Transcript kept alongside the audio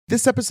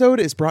This episode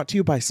is brought to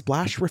you by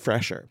Splash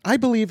Refresher. I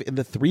believe in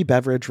the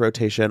 3-beverage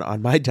rotation on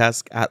my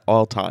desk at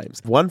all times.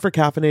 One for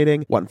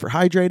caffeinating, one for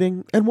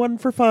hydrating, and one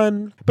for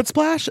fun. But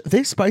Splash,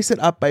 they spice it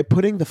up by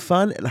putting the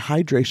fun and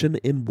hydration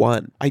in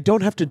one. I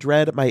don't have to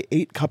dread my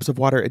 8 cups of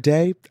water a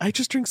day. I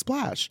just drink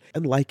Splash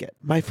and like it.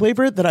 My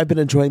flavor that I've been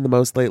enjoying the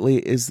most lately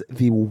is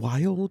the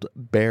Wild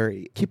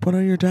Berry. Keep one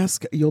on your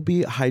desk. You'll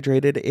be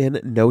hydrated in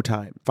no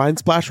time. Find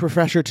Splash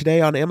Refresher today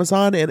on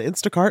Amazon and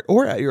Instacart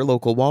or at your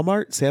local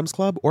Walmart, Sam's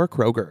Club, or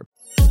Kroger.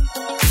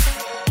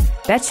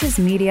 Betches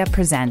Media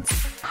presents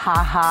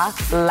Ha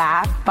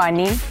laugh,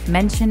 funny.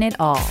 Mention It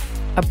All,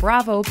 a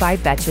Bravo by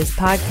Betches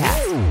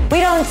podcast.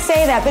 We don't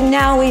say that, but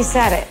now we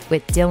said it.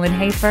 With Dylan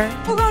Hafer.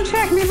 Who gonna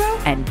check me, bro?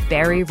 And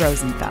Barry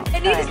Rosenfeld. I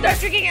need to start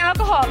drinking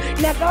alcohol.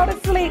 Now go to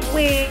sleep,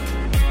 we.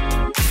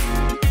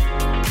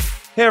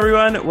 Hey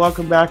everyone,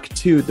 welcome back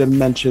to the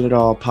Mention It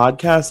All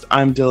podcast.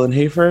 I'm Dylan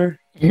Hafer.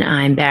 And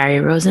I'm Barry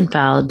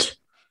Rosenfeld.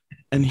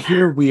 And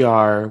here we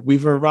are.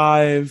 We've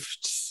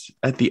arrived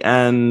at the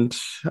end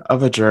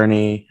of a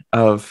journey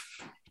of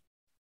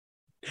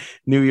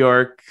New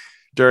York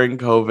during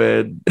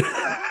COVID,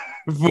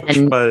 which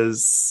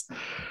was...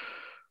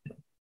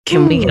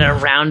 Can we get a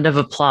round of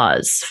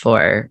applause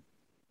for...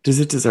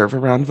 Does it deserve a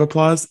round of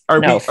applause?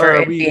 For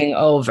it being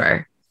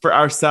over. For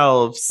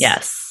ourselves.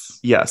 Yes.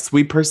 Yes,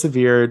 we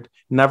persevered.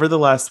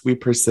 Nevertheless, we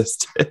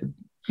persisted.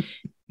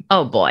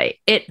 Oh boy.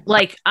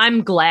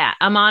 I'm glad.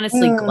 I'm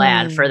honestly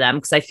glad for them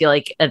because I feel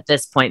like at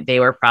this point they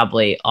were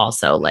probably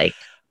also like...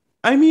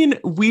 I mean,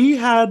 we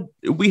had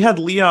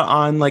Leah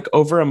on like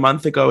over a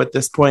month ago at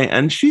this point,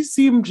 and she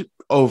seemed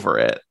over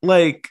it.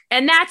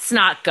 And that's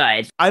not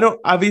good. I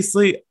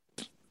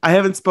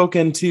haven't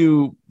spoken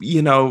to,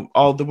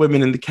 all the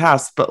women in the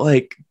cast, but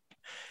like,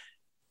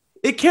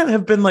 it can't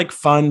have been like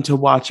fun to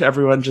watch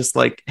everyone just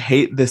like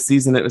hate this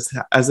season.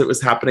 As it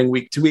was happening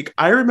week to week.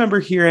 I remember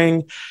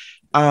hearing,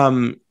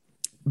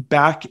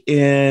 back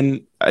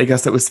in, I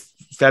guess it was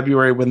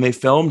February when they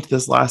filmed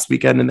this last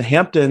weekend in the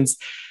Hamptons,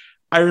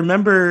 I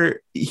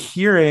remember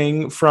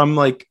hearing from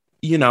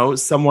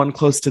someone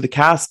close to the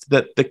cast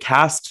that the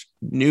cast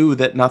knew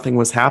that nothing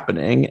was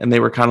happening. And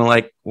they were kind of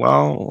like,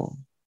 well,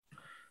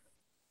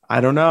 I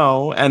don't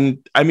know.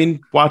 And I mean,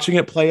 watching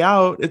it play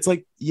out, it's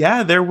like,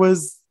 yeah, there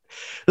was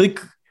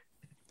like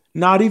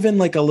not even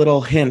like a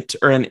little hint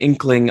or an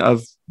inkling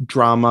of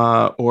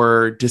drama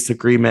or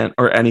disagreement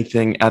or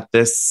anything at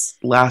this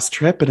last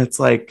trip. And it's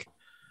like,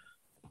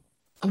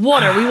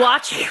 what are we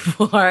watching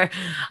for?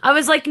 I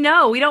was like,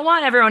 no, we don't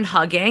want everyone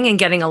hugging and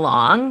getting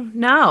along.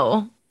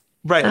 No.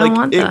 Right.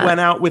 Like it went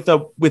out with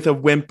a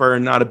whimper,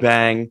 not a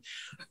bang.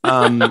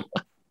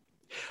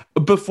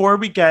 Before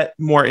we get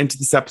more into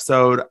this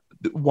episode,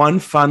 one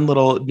fun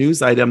little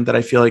news item that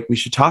I feel like we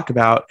should talk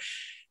about.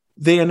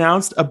 They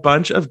announced a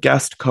bunch of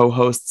guest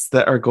co-hosts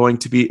that are going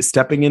to be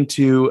stepping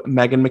into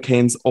Meghan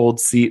McCain's old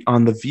seat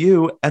on The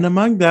View. And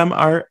among them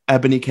are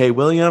Ebony K.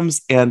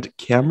 Williams and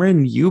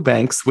Cameron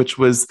Eubanks, which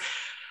was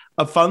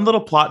a fun little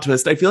plot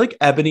twist. I feel like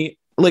Ebony,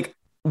 like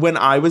when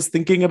I was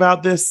thinking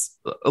about this,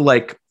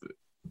 like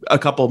a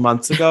couple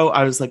months ago,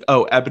 I was like,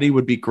 oh, Ebony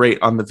would be great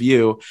on The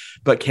View,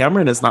 but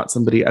Cameron is not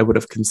somebody I would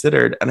have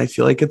considered. And I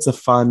feel like it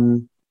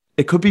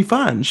could be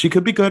fun. She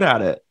could be good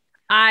at it.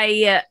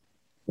 I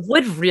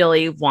would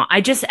really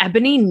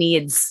Ebony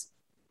needs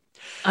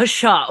a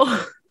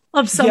show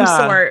of some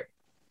sort.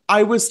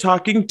 I was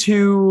talking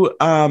to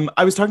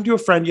a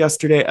friend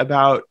yesterday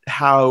about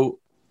how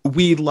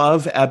we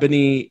love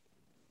Ebony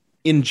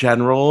in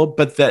general,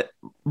 but that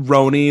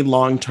Roni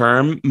long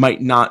term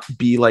might not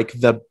be like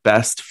the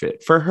best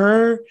fit for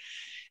her.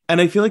 And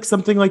I feel like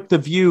something like The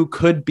View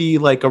could be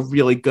like a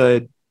really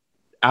good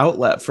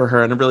outlet for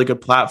her and a really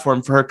good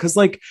platform for her. Cause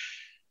like,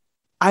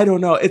 I don't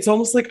know. It's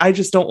almost like I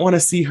just don't want to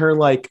see her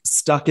like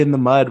stuck in the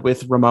mud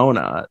with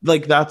Ramona.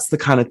 Like that's the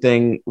kind of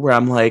thing where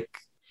I'm like,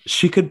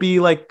 she could be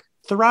like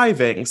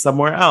thriving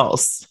somewhere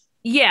else.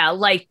 Yeah.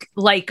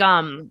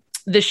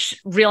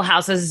 Real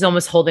Houses is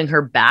almost holding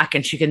her back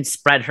and she can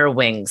spread her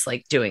wings,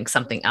 like doing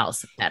something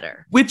else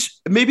better. Which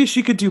maybe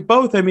she could do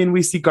both. I mean,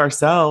 we see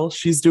Garcelle,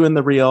 she's doing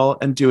The Real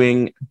and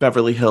doing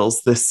Beverly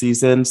Hills this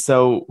season.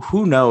 So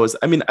who knows?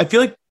 I mean, I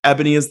feel like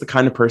Ebony is the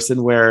kind of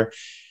person where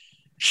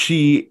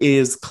she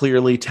is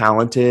clearly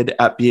talented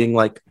at being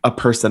like a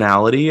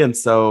personality. And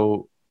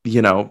so,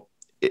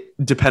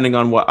 depending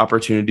on what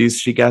opportunities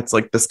she gets,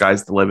 like the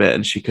sky's the limit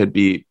and she could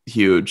be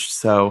huge.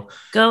 So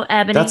go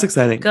Ebony. That's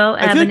exciting. Go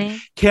Ebony.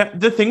 Like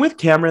the thing with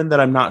Cameron that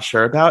I'm not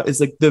sure about is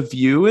like The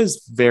View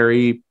is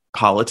very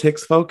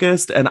politics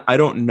focused. And I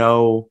don't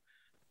know,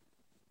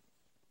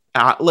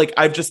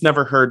 I've just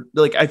never heard,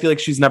 like, I feel like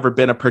she's never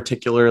been a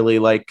particularly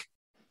like,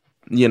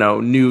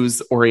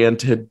 news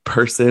oriented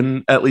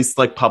person, at least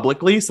like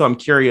publicly. So I'm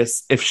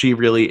curious if she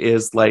really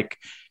is like,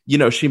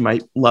 she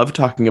might love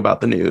talking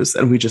about the news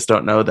and we just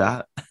don't know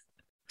that.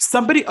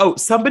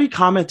 Somebody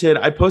commented,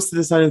 I posted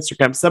this on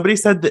Instagram. Somebody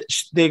said that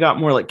they got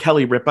more like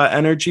Kelly Ripa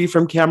energy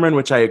from Cameron,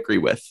 which I agree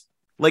with.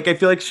 Like, I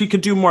feel like she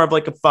could do more of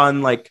like a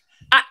fun, like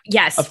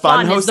Yes, a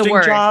fun is the hosting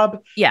word.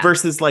 job Yeah.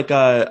 versus like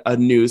a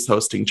news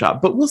hosting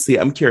job. But we'll see.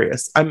 I'm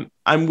curious. I'm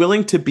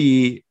willing to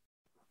be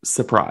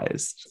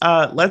surprised.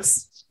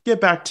 Let's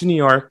get back to New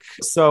York.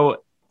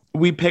 So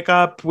we pick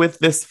up with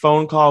this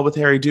phone call with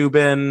Harry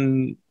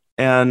Dubin,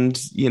 and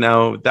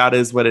that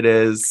is what it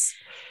is.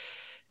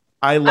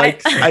 I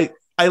like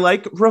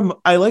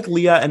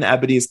Leah and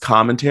Ebony's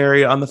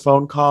commentary on the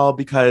phone call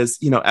because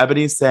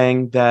Ebony's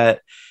saying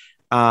that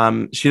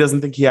she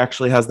doesn't think he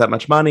actually has that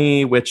much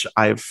money, which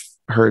I've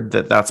heard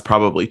that that's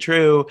probably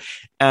true.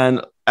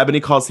 And Ebony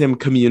calls him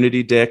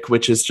community dick,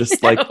 which is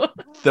just like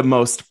the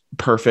most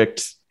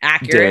perfect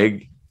accurate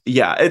dig.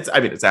 Yeah, it's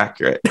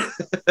accurate.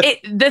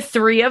 The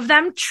three of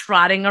them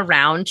trotting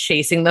around,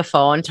 chasing the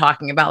phone,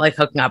 talking about like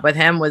hooking up with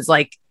him was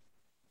like,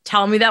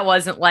 tell me that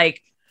wasn't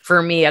like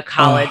for me a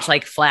college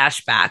like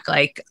flashback,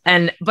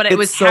 but it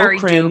was so Harry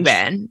cringe.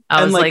 Dubin.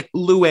 I was like,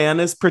 Luann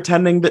is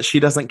pretending that she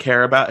doesn't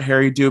care about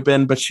Harry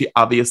Dubin, but she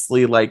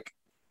obviously like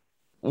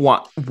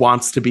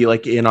wants to be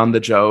like in on the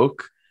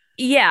joke.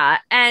 Yeah,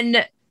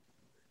 and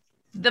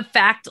the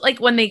fact like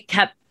when they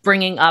kept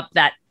bringing up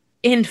that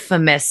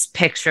infamous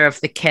picture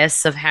of the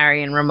kiss of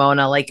Harry and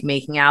Ramona like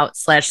making out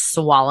 /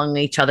 swallowing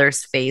each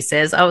other's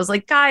faces, I was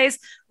like, guys,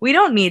 we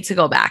don't need to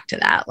go back to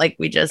that. Like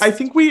I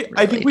think we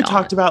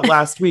talked about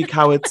last week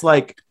how it's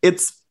like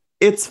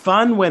it's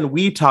fun when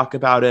we talk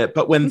about it,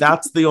 but when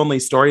that's the only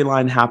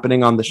storyline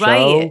happening on the show,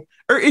 right.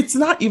 Or it's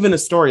not even a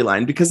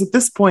storyline because at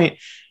this point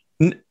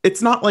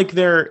it's not like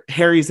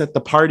Harry's at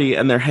the party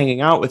and they're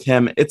hanging out with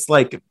him. It's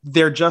like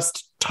they're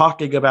just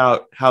talking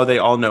about how they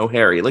all know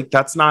Harry. Like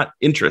that's not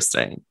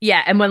interesting.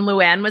 Yeah, and when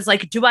Luann was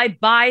like, "Do I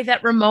buy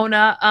that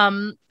Ramona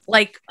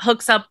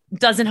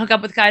doesn't hook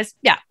up with guys?"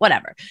 Yeah,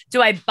 whatever.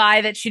 Do I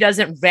buy that she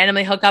doesn't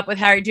randomly hook up with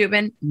Harry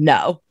Dubin?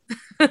 No.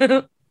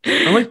 I'm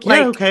like,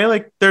 yeah, okay.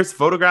 Like there's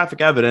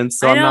photographic evidence,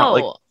 so I'm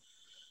not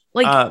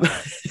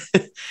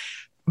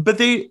But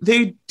they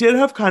did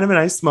have kind of a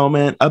nice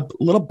moment, a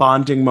little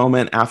bonding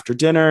moment after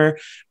dinner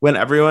when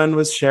everyone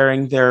was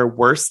sharing their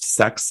worst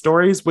sex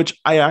stories, which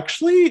I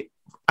actually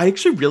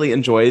really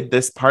enjoyed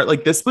this part.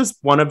 Like this was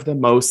one of the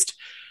most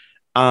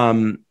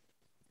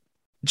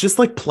just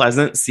like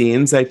pleasant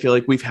scenes I feel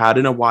like we've had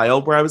in a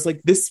while where I was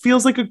like, this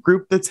feels like a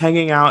group that's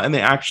hanging out and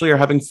they actually are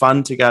having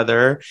fun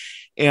together.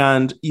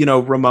 And,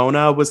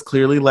 Ramona was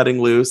clearly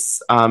letting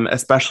loose,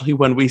 especially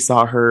when we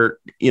saw her,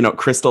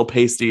 crystal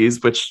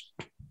pasties, which...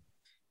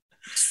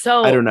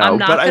 So I don't know, I'm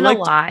not gonna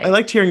lie. I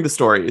liked hearing the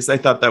stories. I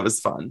thought that was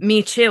fun.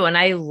 Me too. And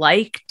I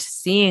liked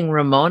seeing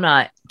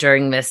Ramona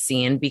during this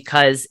scene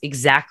because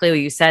exactly what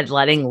you said,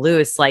 letting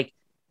loose, like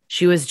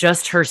she was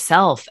just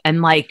herself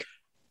and like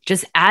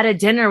just at a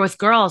dinner with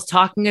girls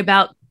talking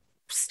about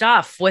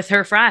stuff with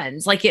her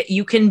friends. Like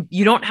you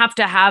don't have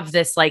to have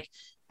this like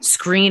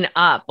screen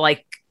up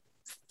like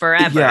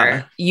forever.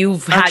 Yeah.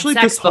 You've had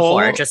sex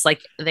before, just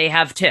like they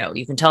have too.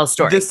 You can tell a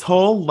story. This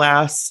whole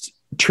last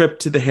trip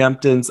to the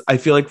Hamptons, I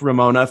feel like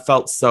Ramona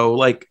felt so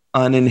like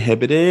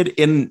uninhibited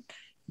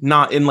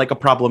not in like a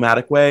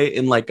problematic way,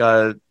 in like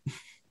a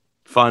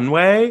fun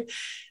way.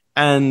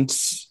 And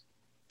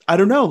I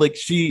don't know, like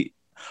she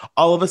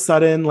all of a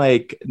sudden,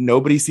 like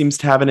nobody seems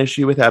to have an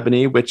issue with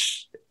Ebony,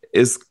 which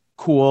is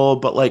cool.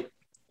 But like,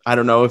 I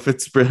don't know if I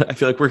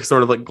feel like we're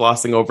sort of like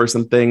glossing over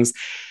some things,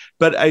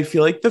 but I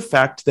feel like the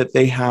fact that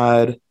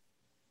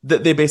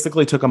they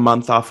basically took a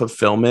month off of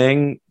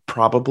filming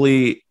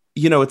probably,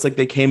 it's like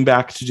they came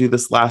back to do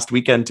this last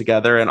weekend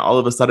together and all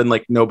of a sudden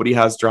like nobody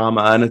has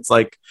drama. And it's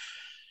like,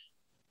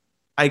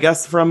 I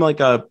guess from like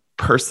a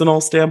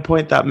personal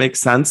standpoint, that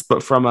makes sense.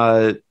 But from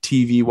a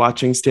TV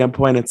watching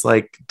standpoint, it's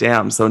like,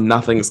 damn, so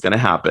nothing's going to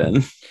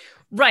happen.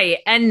 Right.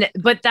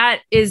 But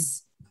that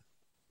is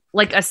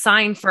like a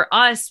sign for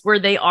us where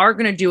they are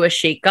going to do a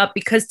shakeup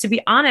because to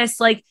be honest,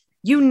 like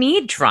you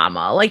need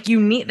drama. Like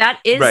that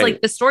is right.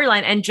 Like the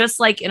storyline. And just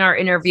like in our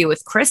interview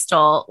with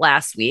Crystal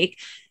last week,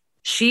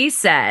 she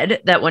said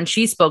that when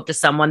she spoke to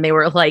someone, they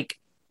were like,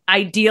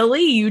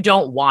 ideally, you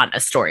don't want a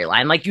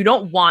storyline. Like you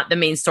don't want the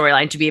main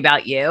storyline to be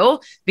about you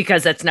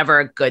because that's never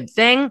a good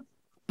thing,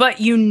 but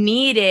you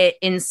need it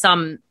in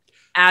some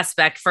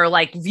aspect for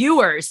like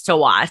viewers to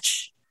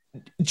watch.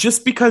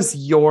 Just because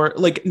you're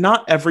like,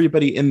 not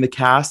everybody in the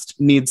cast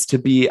needs to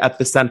be at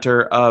the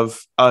center of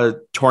a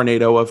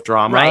tornado of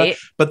drama, right?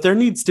 But there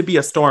needs to be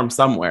a storm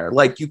somewhere.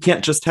 Like you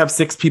can't just have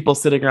 6 people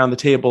sitting around the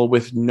table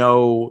with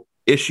no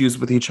issues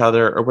with each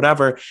other or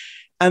whatever.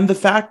 And the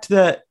fact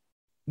that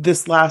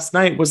this last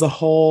night was a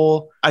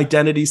whole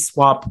identity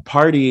swap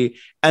party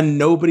and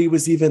nobody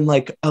was even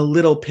like a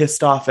little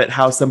pissed off at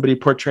how somebody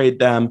portrayed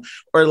them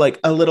or like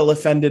a little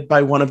offended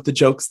by one of the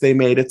jokes they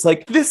made. It's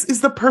like, this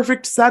is the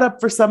perfect setup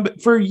for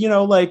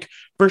like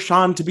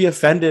Vershawn to be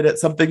offended at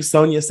something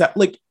Sonia said.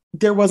 Like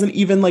there wasn't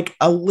even like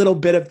a little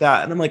bit of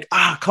that. And I'm like,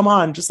 come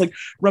on, just like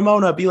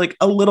Ramona, be like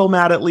a little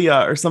mad at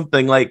Leah or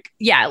something. Like,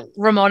 yeah,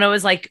 Ramona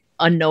was like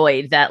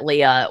annoyed that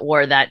Leah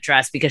wore that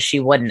dress because she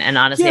wouldn't. And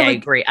honestly, I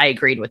agree. I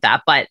agreed with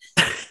that. But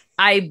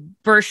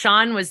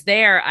Bershan was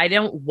there. I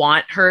don't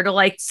want her to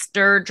like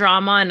stir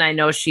drama. And I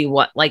know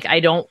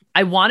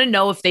I want to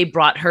know if they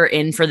brought her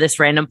in for this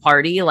random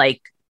party,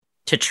 like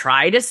to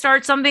try to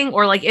start something,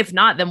 or like, if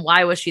not, then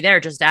why was she there?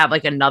 Just to have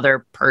like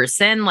another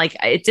person? Like,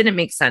 it didn't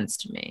make sense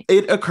to me.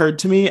 It occurred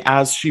to me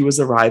as she was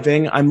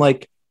arriving. I'm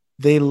like,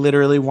 they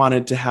literally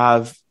wanted to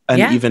have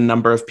an even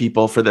number of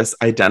people for this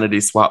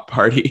identity swap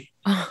party.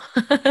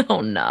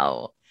 Oh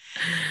no.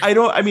 I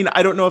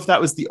don't know if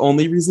that was the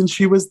only reason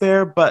she was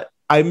there, but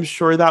I'm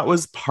sure that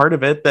was part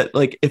of it, that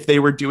like if they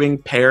were doing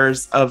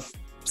pairs of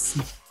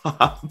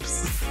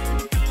swaps.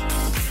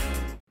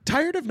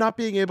 Tired of not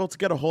being able to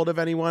get a hold of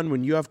anyone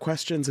when you have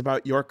questions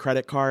about your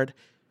credit card?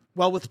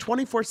 Well, with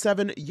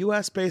 24/7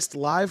 US-based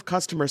live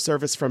customer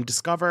service from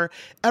Discover,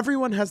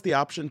 everyone has the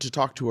option to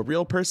talk to a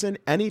real person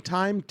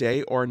anytime,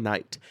 day or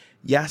night.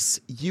 Yes,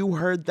 you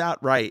heard that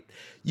right.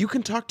 You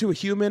can talk to a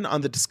human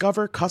on the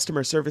Discover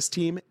customer service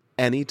team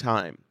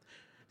anytime.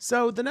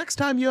 So the next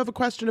time you have a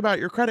question about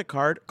your credit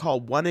card,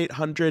 call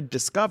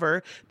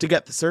 1-800-DISCOVER to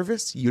get the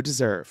service you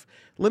deserve.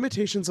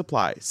 Limitations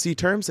apply. See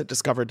terms at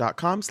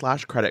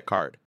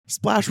discover.com/creditcard.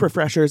 Splash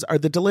Refreshers are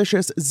the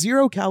delicious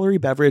zero-calorie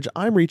beverage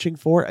I'm reaching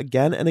for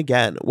again and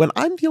again when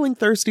I'm feeling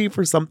thirsty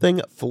for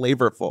something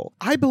flavorful.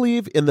 I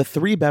believe in the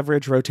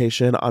 3-beverage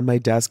rotation on my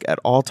desk at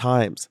all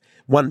times.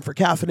 One for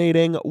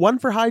caffeinating, one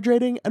for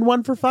hydrating, and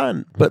one for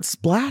fun. But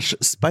Splash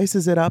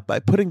spices it up by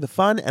putting the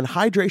fun and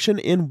hydration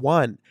in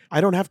one.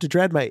 I don't have to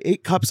dread my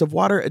 8 cups of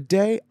water a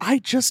day. I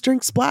just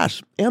drink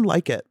Splash and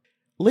like it.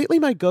 Lately,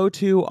 my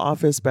go-to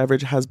office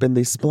beverage has been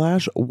the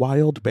Splash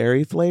Wild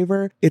Berry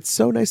flavor. It's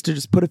so nice to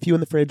just put a few in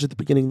the fridge at the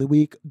beginning of the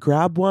week,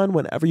 grab one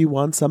whenever you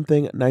want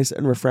something nice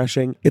and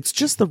refreshing. It's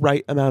just the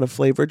right amount of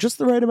flavor, just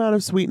the right amount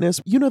of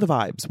sweetness. You know the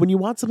vibes. When you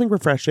want something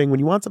refreshing, when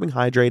you want something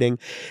hydrating,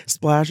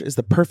 Splash is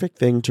the perfect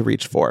thing to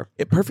reach for.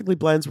 It perfectly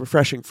blends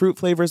refreshing fruit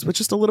flavors with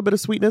just a little bit of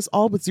sweetness,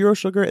 all with 0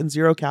 sugar and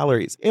 0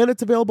 calories. And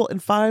it's available in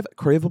 5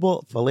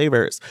 craveable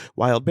flavors.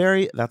 Wild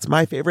Berry, that's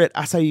my favorite,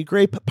 acai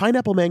grape,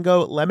 pineapple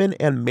mango, lemon,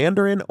 and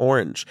mandarin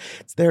orange.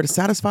 It's there to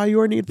satisfy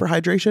your need for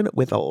hydration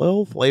with a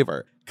little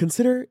flavor.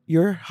 Consider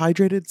your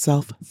hydrated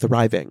self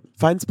thriving.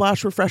 Find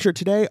Splash Refresher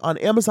today on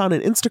Amazon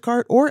and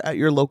Instacart, or at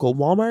your local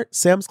Walmart,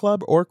 Sam's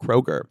Club, or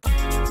Kroger.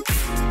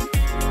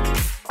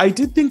 I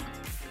did think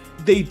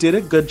they did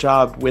a good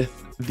job with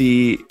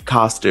the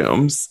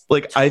costumes.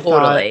 Like, I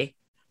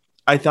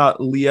thought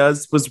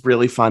Leah's was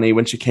really funny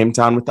when she came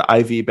down with the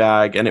IV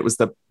bag and it was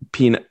the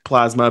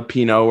plasma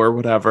Pinot or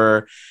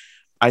whatever.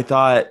 I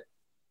thought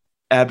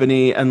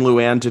Ebony and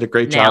Luann did a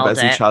great job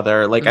as each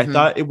other. Like, I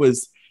thought it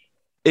was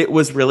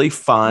really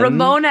fun.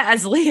 Ramona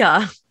as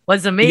Leah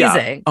was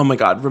amazing. Yeah. Oh my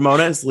God.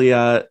 Ramona as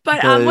Leah.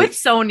 But I'm with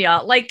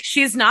Sonia. Like,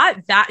 she's not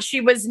as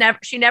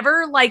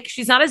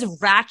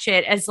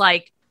ratchet as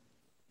like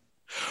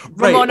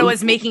Ramona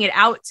was making it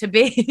out to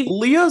be.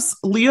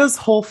 Leah's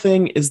whole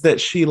thing is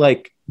that she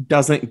like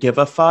doesn't give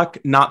a fuck.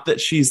 Not that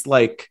she's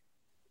like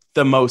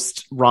the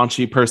most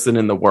raunchy person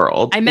in the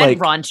world. I meant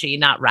like, raunchy,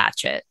 not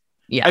ratchet.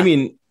 Yeah. I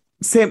mean,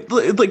 Sam,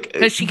 like,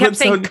 because she kept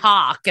saying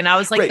cock, and I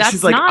was like, right, that's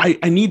she's like, not.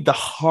 I need the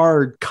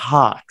hard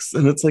cocks,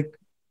 and it's like,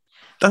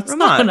 that's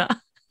Ramona.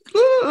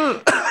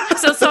 Not.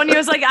 So Sonia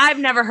was like, I've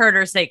never heard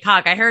her say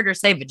cock. I heard her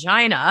say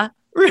vagina.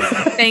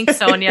 Thanks,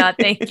 Sonia.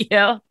 Thank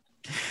you.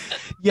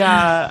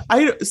 Yeah,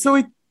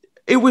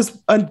 it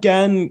was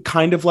again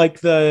kind of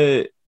like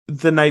the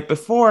night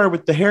before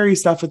with the Harry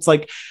stuff. It's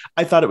like,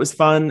 I thought it was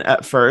fun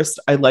at first.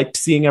 I liked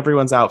seeing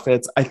everyone's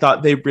outfits. I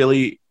thought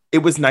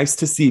it was nice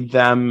to see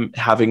them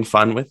having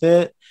fun with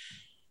it.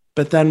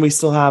 But then we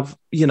still have,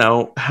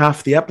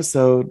 half the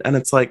episode, and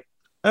it's like,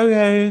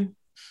 okay.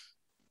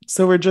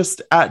 So we're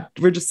just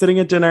sitting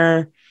at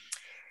dinner.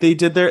 They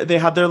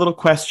had their little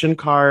question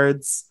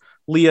cards.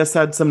 Leah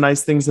said some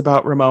nice things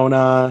about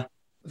Ramona.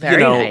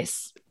 Very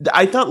nice.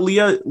 I thought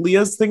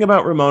Leah's thing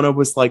about Ramona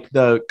was like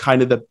the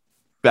kind of the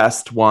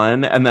best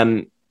one. And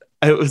then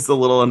it was a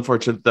little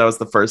unfortunate that was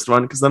the first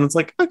one, because then it's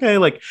like, okay,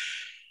 like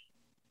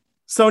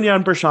Sonia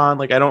and Bershan,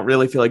 like, I don't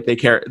really feel like they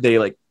care. They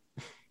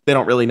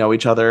don't really know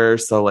each other.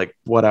 So like,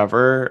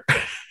 whatever.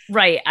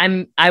 Right.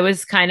 I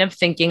was kind of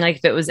thinking like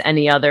if it was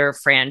any other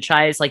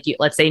franchise, like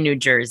let's say New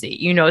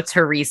Jersey,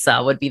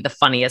 Teresa would be the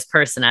funniest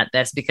person at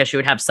this, because she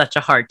would have such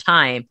a hard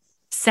time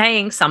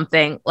saying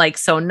something like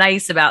so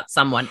nice about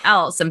someone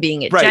else and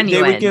being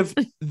genuine. They would give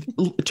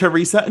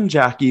Teresa and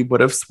Jackie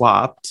would have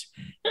swapped,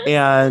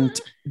 and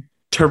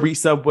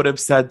Teresa would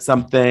have said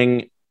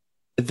something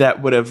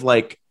that would have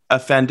like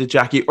offended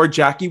Jackie, or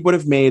Jackie would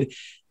have made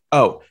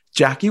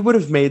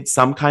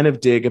some kind of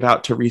dig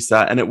about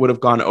Teresa, and it would have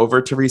gone over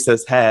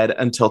Teresa's head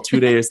until 2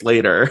 days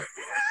later.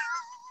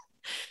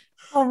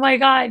 Oh my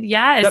God.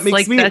 Yes. That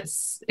makes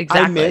that's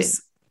exactly.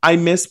 I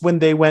miss when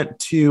they went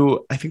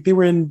to, I think they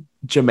were in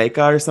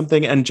Jamaica or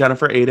something, and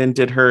Jennifer Aiden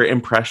did her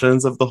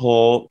impressions of the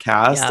whole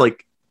cast. Yep.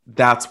 Like,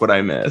 that's what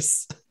I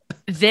miss.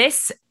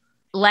 This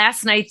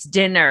last night's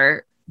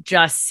dinner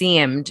just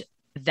seemed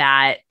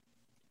that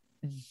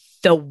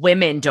the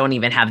women don't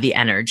even have the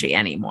energy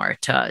anymore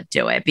to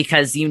do it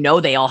because,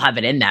 they all have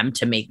it in them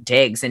to make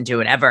digs and do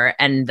whatever.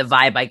 And the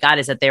vibe I got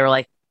is that they were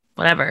like,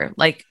 whatever,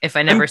 like if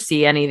I never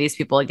see any of these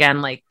people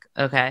again, like,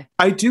 okay.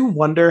 I do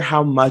wonder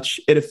how much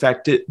it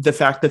affected the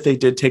fact that they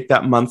did take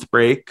that month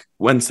break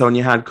when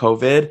Sonia had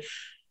COVID.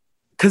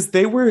 Because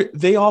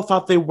they all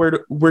thought they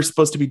were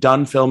supposed to be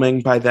done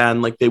filming by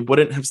then. Like they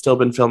wouldn't have still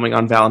been filming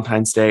on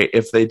Valentine's Day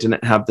if they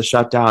didn't have the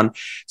shutdown.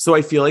 So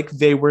I feel like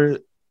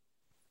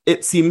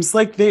it seems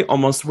like they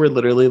almost were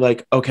literally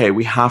like, okay,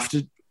 we have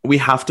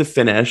to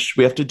finish.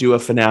 We have to do a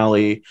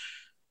finale.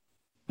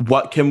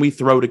 What can we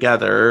throw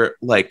together?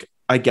 Like,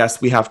 I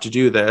guess we have to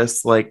do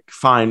this. Like,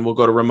 fine, we'll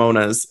go to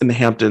Ramona's in the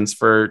Hamptons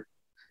for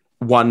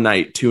 1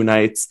 night, 2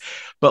 nights.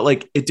 But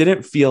like, it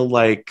didn't feel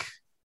like,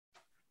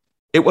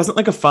 it wasn't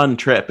like a fun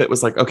trip. It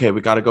was like, okay,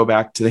 we got to go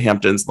back to the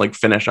Hamptons, like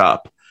finish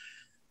up,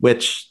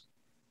 which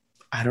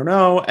I don't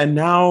know. And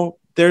now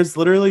there's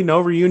literally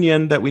no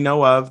reunion that we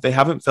know of. They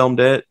haven't filmed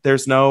it.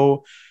 There's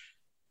no,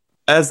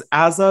 as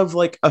of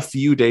like a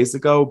few days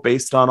ago,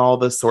 based on all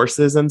the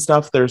sources and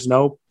stuff, there's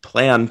no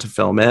plan to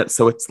film it.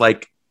 So it's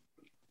like,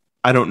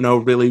 I don't know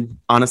really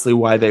honestly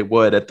why they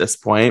would at this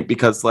point,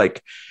 because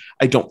like,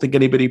 I don't think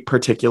anybody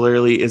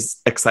particularly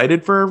is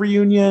excited for a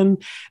reunion.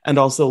 And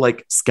also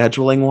like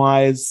scheduling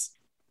wise,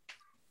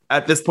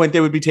 at this point, they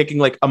would be taking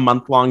like a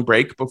month-long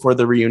break before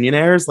the reunion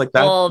airs. Like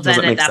that. Well,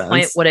 then at that sense.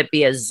 point, would it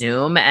be a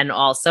Zoom? And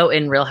also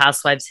in Real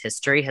Housewives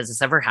history, has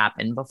this ever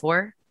happened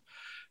before?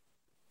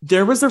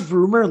 There was a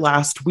rumor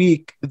last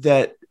week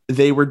that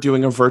they were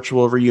doing a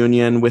virtual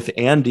reunion with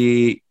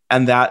Andy,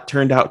 and that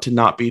turned out to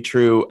not be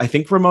true. I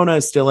think Ramona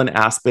is still in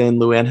Aspen.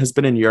 Luann has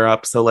been in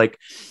Europe. So like,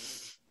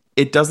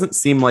 it doesn't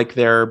seem like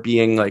they're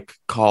being like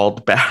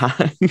called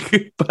back.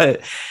 But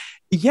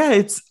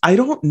yeah, I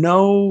don't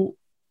know.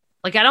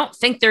 Like, I don't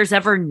think there's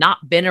ever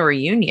not been a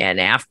reunion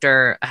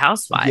after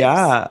Housewives.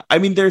 Yeah. I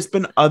mean, there's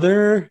been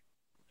there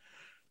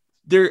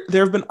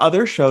have been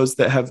other shows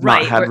that have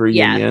not had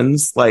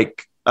reunions,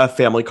 like a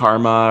Family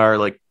Karma or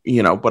like,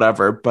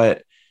 whatever.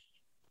 But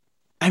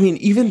I mean,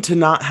 even to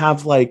not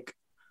have like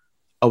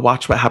a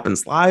Watch What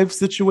Happens Live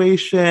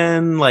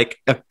situation, like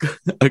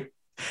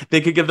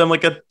they could give them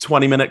like a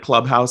 20-minute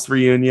Clubhouse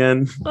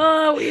reunion.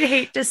 Oh, we'd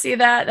hate to see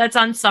that. That's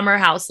on Summer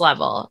House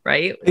level,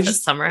 right? It's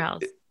just Summer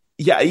House.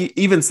 Yeah,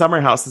 even Summer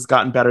House has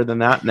gotten better than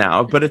that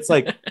now. But it's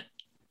like,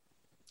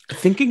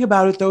 thinking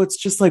about it though, it's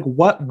just like,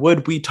 what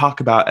would we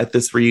talk about at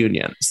this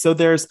reunion? So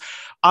there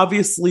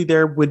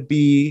would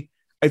be,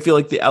 I feel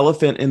like the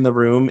elephant in the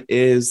room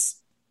is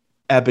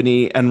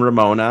Ebony and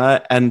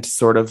Ramona and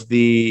sort of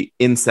the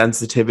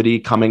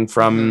insensitivity coming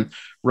from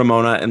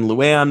Ramona and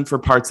Luann for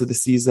parts of the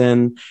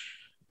season.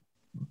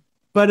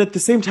 But at the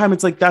same time,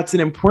 it's like, that's an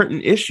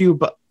important issue,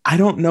 but I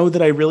don't know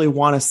that I really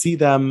want to see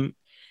them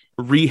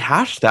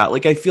rehash that.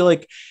 Like, I feel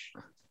like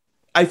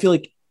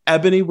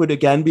Ebony would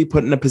again be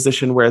put in a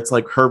position where it's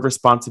like her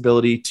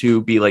responsibility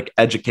to be like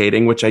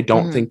educating, which I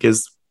don't think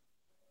is,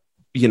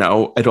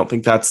 I don't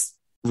think that's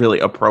really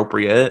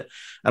appropriate.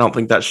 I don't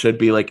think that should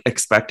be like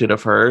expected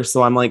of her.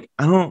 So I'm like,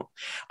 I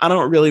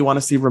don't really want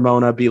to see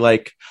Ramona be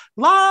like,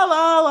 la,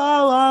 la,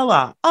 la, la,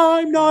 la,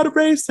 I'm not a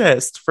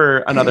racist for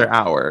another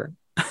hour.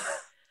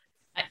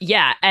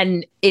 Yeah.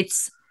 And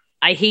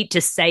I hate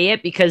to say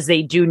it because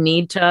they do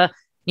need to,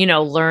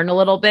 learn a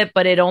little bit,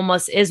 but it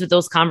almost is with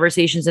those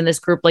conversations in this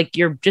group. Like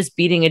you're just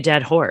beating a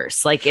dead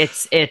horse. Like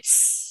it's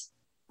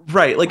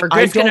right. Like we're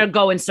just going to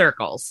go in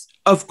circles.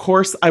 Of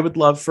course, I would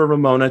love for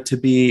Ramona to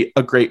be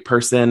a great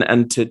person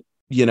and to,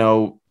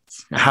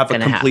 have a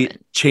complete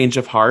change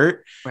of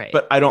heart. Right.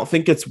 But I don't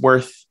think it's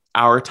worth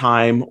our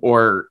time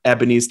or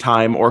Ebony's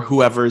time or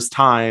whoever's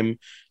time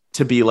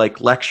to be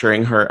like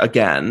lecturing her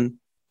again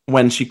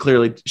when she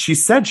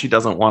said she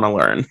doesn't want to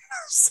learn.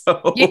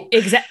 So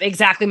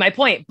exactly my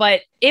point.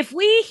 But if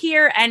we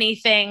hear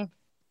anything,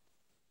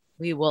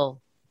 we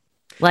will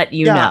let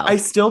you know. I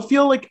still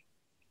feel like,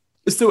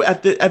 so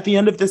at the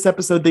end of this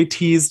episode, they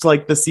teased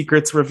like the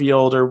secrets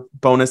revealed or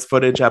bonus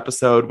footage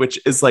episode, which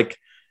is like,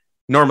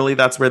 normally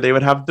that's where they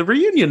would have the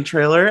reunion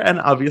trailer. And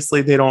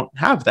obviously they don't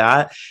have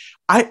that.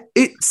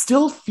 It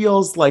still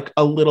feels like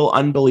a little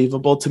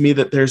unbelievable to me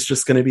that there's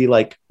just going to be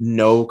like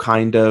no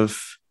kind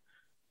of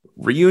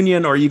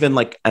reunion or even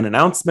like an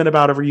announcement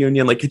about a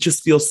reunion. Like it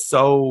just feels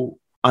so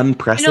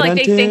unprecedented.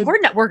 Like they think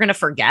we're going to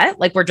forget.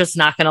 Like we're just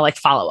not going to like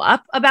follow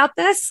up about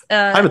this.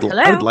 I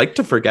would like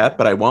to forget,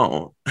 but I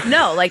won't.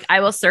 No, like I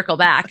will circle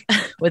back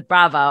with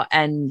Bravo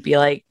and be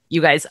like,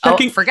 you guys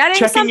forgetting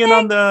checking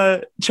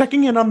something?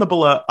 Checking in on the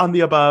below, on the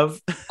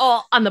above.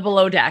 Oh, on the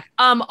below deck.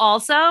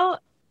 Also,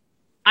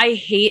 I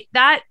hate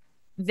that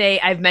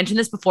I've mentioned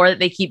this before, that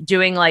they keep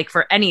doing like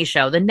for any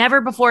show, the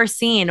never before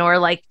seen, or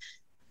like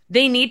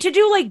they need to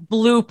do like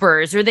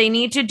bloopers, or they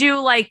need to do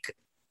like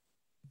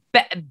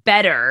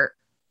better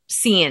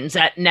scenes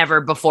at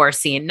never before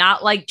seen,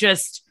 not like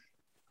just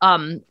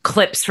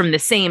clips from the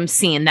same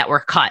scene that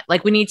were cut.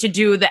 Like we need to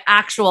do the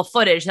actual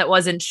footage that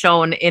wasn't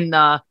shown in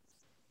the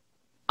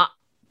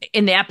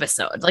in the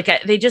episode. Like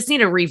they just need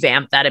to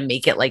revamp that and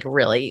make it like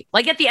really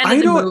like at the end of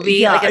the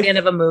movie, like at the end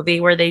of a movie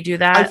where they do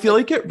that. I feel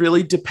like it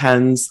really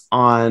depends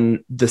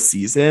on the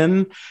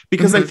season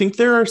because I think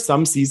there are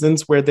some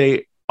seasons where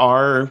they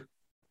are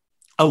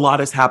a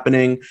lot is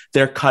happening.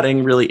 They're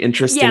cutting really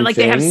interesting like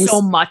things. They have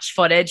so much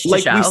footage to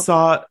like show. We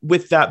saw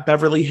with that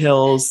Beverly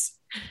Hills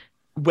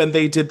when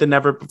they did the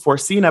Never Before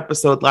Seen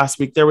episode last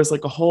week, there was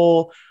like a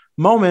whole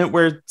moment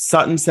where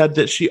Sutton said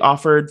that she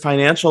offered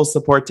financial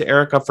support to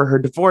Erica for her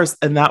divorce.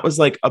 And that was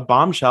like a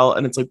bombshell.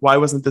 And it's like, why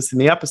wasn't this in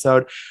the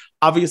episode?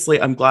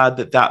 Obviously, I'm glad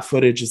that that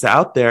footage is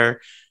out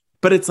there,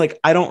 but it's like,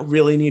 I don't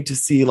really need to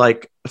see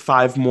like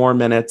 5 more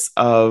minutes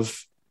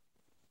of,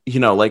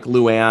 like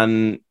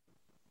Luann,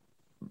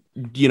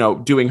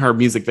 doing her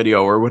music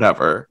video or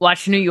whatever.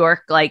 Watch New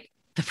York, like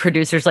the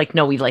producer's like,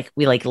 no, we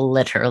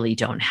literally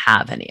don't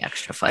have any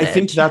extra footage. I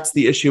think that's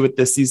the issue with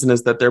this season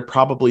is that they're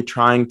probably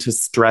trying to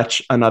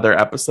stretch another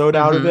episode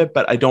out of it,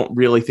 but I don't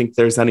really think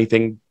there's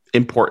anything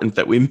important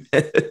that we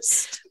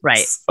missed.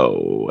 Right.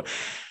 So,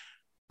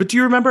 but do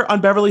you remember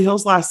on Beverly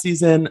Hills last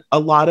season, a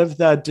lot of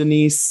the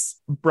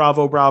Denise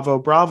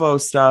Bravo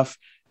stuff,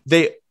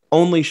 they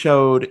only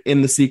showed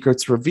in the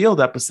Secrets Revealed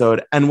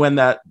episode. And when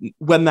that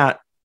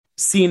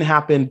scene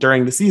happened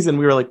during the season,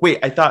 we were like, wait,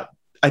 I thought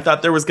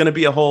there was going to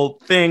be a whole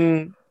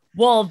thing.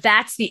 Well,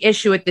 that's the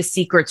issue with the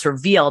Secrets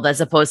Revealed as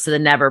opposed to the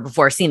Never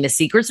Before Seen. The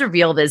Secrets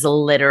Revealed is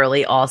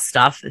literally all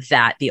stuff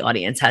that the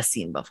audience has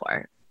seen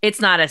before. It's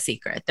not a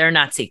secret. They're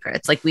not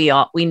secrets. Like we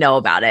know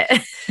about it.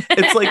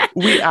 It's like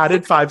we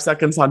added 5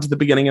 seconds onto the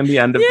beginning and the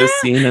end of this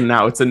scene, and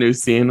now it's a new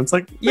scene. It's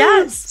like,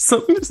 yes,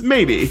 so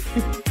maybe.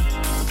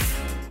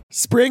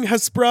 Spring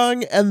has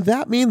sprung, and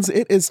that means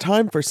it is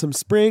time for some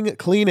spring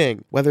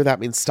cleaning. Whether that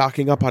means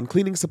stocking up on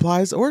cleaning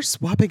supplies or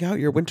swapping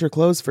out your winter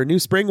clothes for new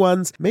spring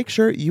ones, make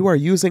sure you are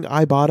using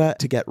Ibotta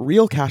to get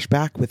real cash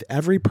back with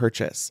every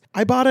purchase.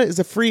 Ibotta is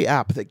a free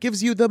app that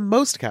gives you the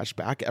most cash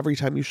back every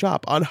time you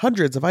shop on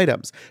hundreds of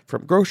items,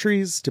 from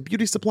groceries to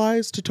beauty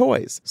supplies to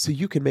toys, so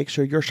you can make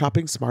sure you're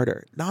shopping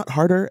smarter, not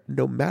harder,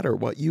 no matter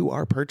what you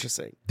are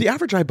purchasing. The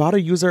average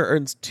Ibotta user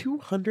earns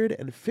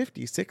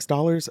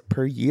 $256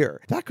 per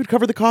year. That could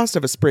cover the cost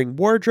of a spring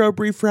wardrobe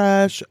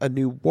refresh, a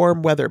new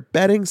warm weather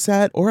bedding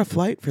set, or a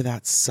flight for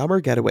that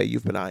summer getaway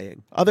you've been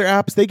eyeing. Other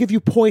apps, they give you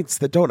points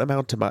that don't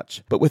amount to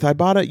much. But with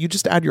Ibotta, you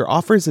just add your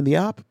offers in the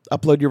app,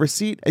 upload your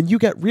receipt, and you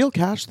get real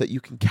cash that you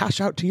can cash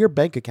out to your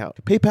bank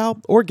account,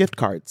 PayPal, or gift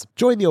cards.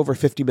 Join the over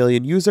 50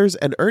 million users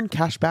and earn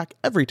cash back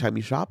every time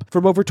you shop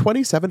from over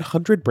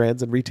 2,700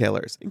 brands and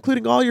retailers,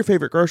 including all your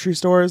favorite grocery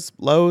stores,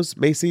 Lowe's,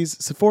 Macy's,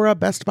 Sephora,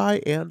 Best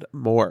Buy, and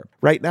more.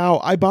 Right now,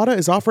 Ibotta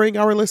is offering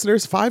our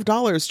listeners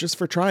 $5 just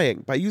for trying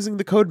by using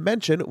the code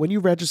MENTION when you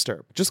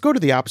register. Just go to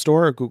the App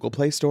Store or Google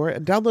Play Store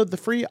and download the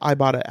free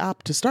Ibotta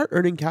app to start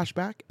earning cash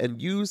back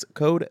and use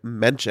code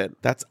MENTION.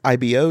 That's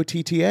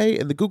IBOTTA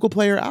in the Google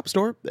Play or App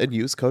Store and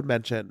use code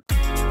MENTION.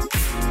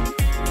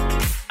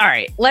 All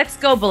right, let's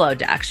go below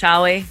deck,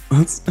 shall we?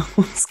 Let's go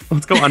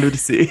under the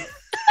sea.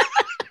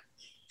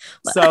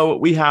 So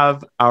we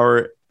have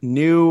our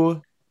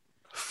new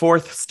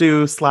fourth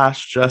stew /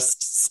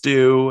 just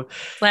stew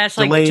 / like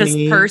Delaney, just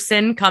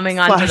person coming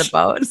onto the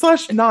boat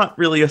 / not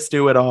really a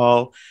stew at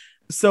all.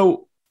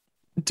 So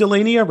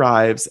Delaney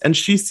arrives and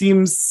she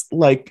seems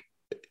like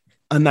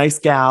a nice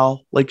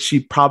gal, like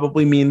she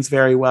probably means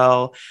very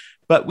well,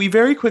 but we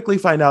very quickly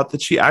find out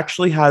that she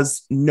actually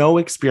has no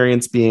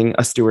experience being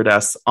a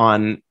stewardess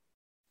on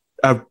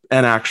an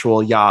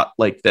actual yacht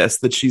like this,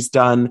 that she's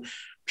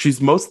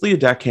mostly a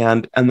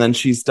deckhand, and then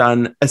she's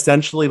done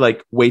essentially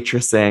like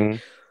waitressing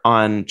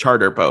on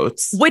charter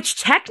boats, which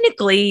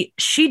technically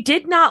she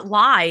did not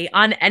lie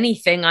on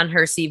anything on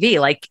her CV.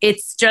 Like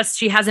it's just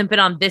she hasn't been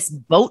on this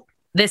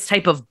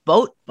type of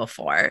boat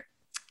before.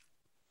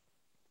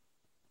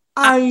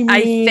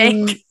 I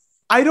think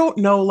I don't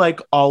know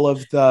like all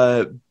of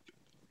the,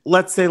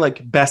 let's say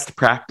like best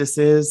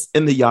practices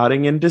in the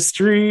yachting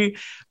industry,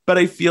 but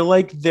I feel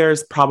like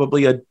there's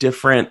probably a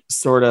different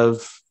sort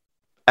of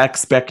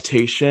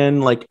expectation.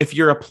 Like if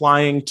you're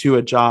applying to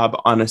a job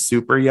on a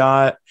super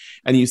yacht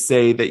and you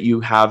say that you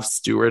have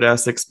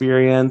stewardess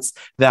experience,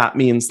 that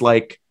means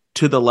like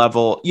to the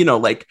level,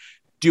 like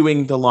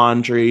doing the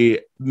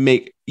laundry,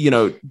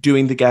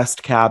 doing the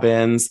guest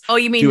cabins. Oh,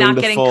 you mean not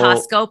getting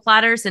Costco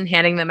platters and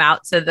handing them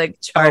out to the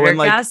charter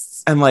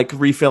guests? And like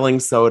refilling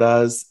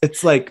sodas.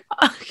 It's like,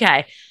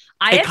 okay.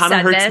 It kind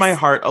of hurts my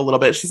heart a little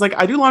bit. She's like,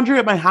 I do laundry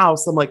at my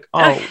house. I'm like,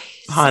 oh,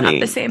 honey. Not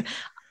the same.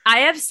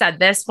 I have said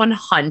this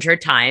 100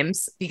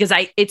 times because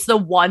it's the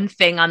one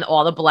thing on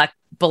all the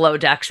below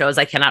deck shows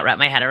I cannot wrap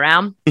my head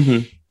around.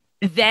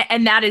 Mm-hmm.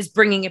 That is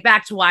bringing it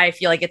back to why I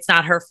feel like it's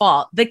not her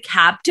fault. The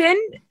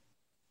captain,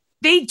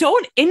 they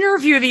don't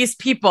interview these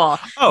people.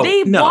 Oh,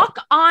 they no. walk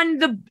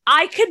on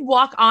I could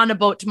walk on a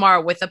boat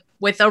tomorrow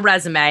with a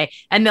resume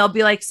and they'll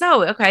be like,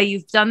 so, okay,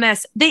 you've done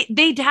this.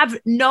 They have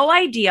no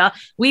idea.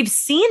 We've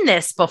seen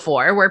this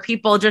before where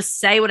people just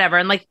say whatever.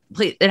 And like,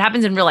 please, it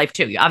happens in real life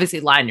too. You obviously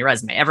lie on your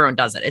resume. Everyone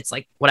does it. It's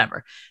like,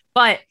 whatever.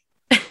 But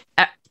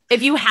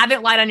If you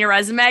haven't lied on your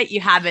resume,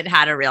 you haven't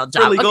had a real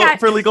job.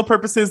 For legal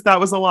purposes, that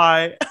was a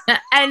lie.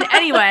 And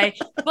anyway,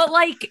 but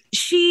like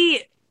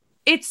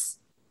it's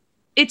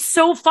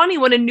so funny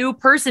when a new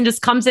person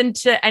just comes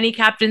into any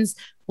captain's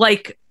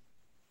like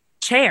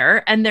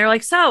chair and they're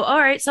like, so, all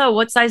right, so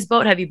what size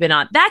boat have you been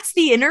on? That's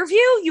the interview?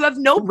 You have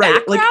no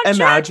background Like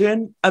check?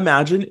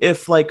 imagine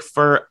if like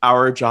for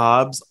our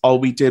jobs, all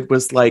we did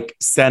was like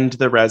send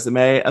the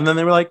resume and then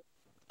they were like,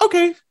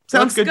 okay,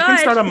 sounds good. You can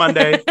start on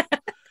Monday.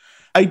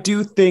 I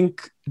do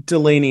think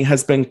Delaney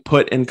has been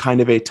put in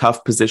kind of a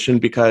tough position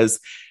because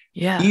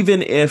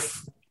even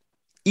if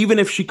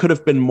she could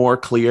have been more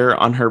clear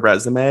on her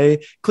resume,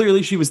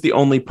 clearly she was the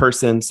only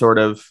person sort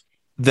of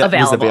that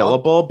was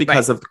available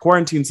because of the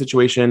quarantine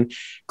situation.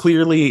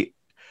 Clearly,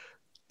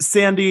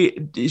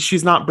 Sandy,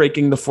 she's not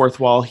breaking the fourth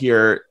wall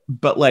here,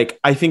 but like,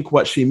 I think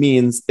what she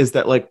means is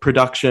that like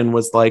production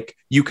was like,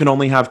 you can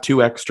only have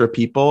 2 extra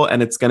people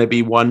and it's going to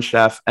be 1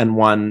 chef and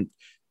 1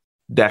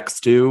 deck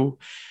stew.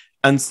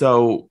 And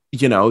so,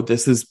 you know,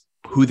 this is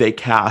who they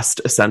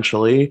cast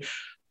essentially.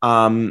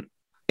 But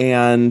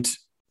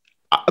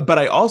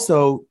I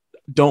also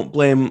don't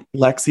blame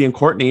Lexi and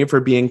Courtney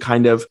for being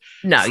kind of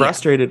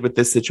frustrated with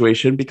this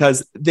situation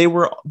because they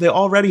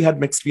already had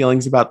mixed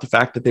feelings about the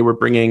fact that they were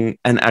bringing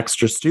an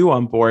extra stew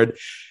on board.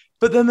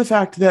 But then the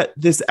fact that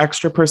this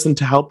extra person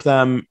to help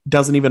them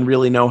doesn't even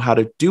really know how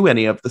to do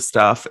any of the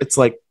stuff. It's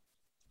like,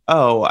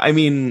 oh, I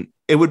mean,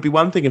 it would be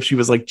one thing if she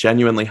was like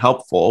genuinely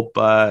helpful,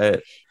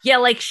 but yeah,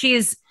 like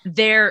she's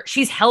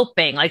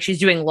helping, like she's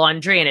doing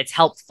laundry and it's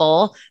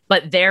helpful,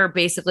 but they're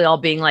basically all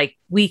being like,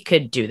 we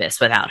could do this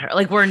without her.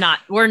 Like we're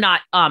not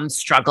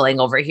struggling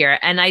over here.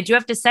 And I do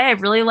have to say, I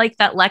really like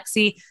that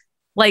Lexi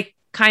like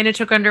kind of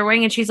took under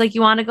wing and she's like,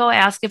 you want to go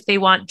ask if they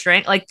want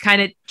drink, like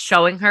kind of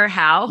showing her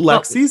how.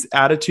 Lexi's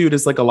attitude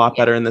is like a lot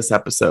better in this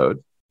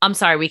episode. I'm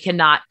sorry, we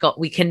cannot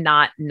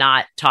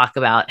not talk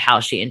about how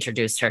she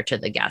introduced her to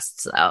the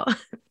guests though,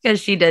 because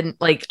she didn't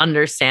like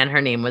understand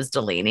her name was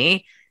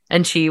Delaney.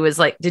 And she was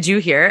like, did you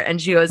hear? And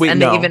she goes,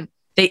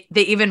 they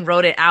even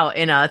wrote it out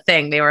in a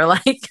thing. They were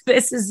like,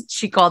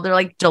 she called her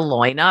like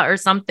Deloina or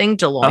something,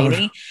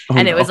 Deloini.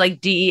 And it was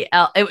like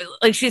D-E-L. It was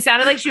like, she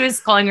sounded like she was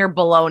calling her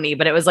baloney,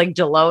 but it was like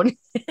Delone.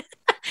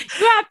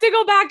 You have to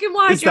go back and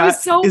watch. It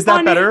was so funny. Is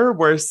that better or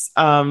worse?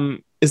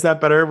 Is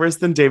that better or worse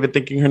than David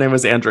thinking her name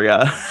was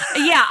Andrea?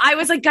 Yeah, I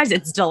was like, guys,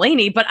 it's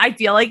Delaney, but I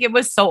feel like it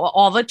was so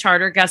all the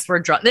charter guests were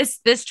drunk.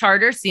 This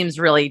charter seems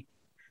really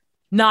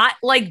not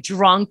like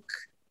drunk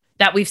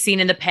that we've seen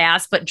in the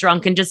past, but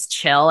drunk and just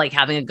chill, like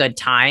having a good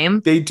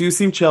time. They do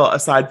seem chill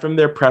aside from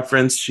their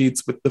preference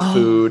sheets with the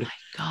food. Oh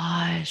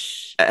my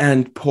gosh.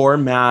 And poor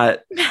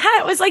Matt.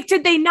 Matt was like,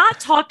 did they not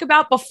talk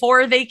about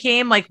before they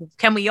came? Like,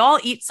 can we all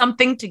eat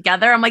something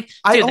together? I'm like,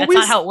 dude, that's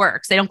not how it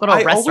works. They don't go to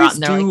a restaurant.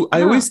 And they're like,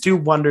 I always do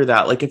wonder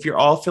that. Like, if you're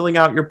all filling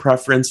out your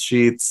preference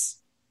sheets,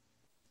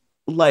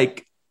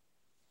 like,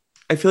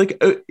 I feel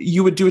like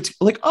you would do it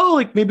like, oh,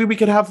 like maybe we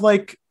could have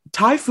like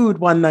Thai food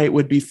one night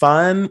would be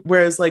fun.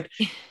 Whereas like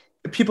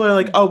people are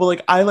like, oh, well,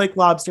 like I like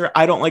lobster.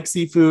 I don't like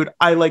seafood.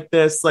 I like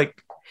this.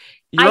 Like,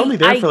 you're only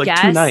there for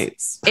like 2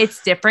 nights.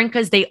 It's different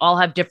because they all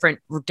have different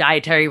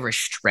dietary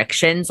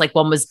restrictions. Like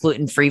one was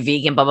gluten-free,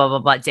 vegan, blah, blah, blah,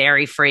 blah,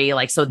 dairy-free.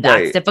 Like, so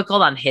that's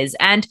difficult on his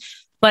end.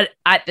 But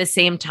at the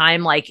same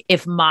time, like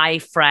if my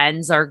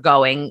friends we're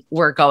going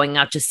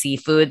out to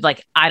seafood,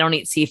 like I don't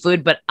eat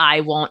seafood, but I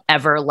won't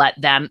ever let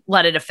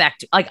it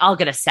affect, like I'll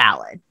get a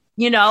salad,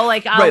 you know,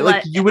 like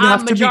you would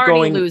have to be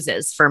going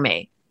loses for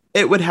me.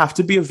 It would have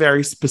to be a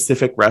very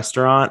specific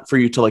restaurant for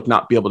you to like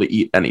not be able to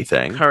eat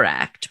anything.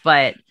 Correct.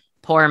 But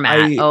poor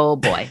Matt. Oh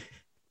boy.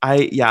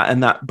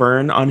 And that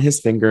burn on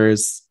his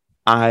fingers,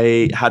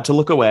 I had to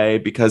look away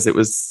because it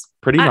was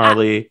pretty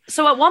gnarly.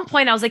 So at one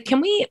point I was like,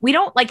 we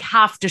don't like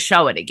have to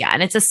show it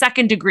again. It's a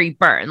 2nd-degree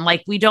burn.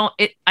 Like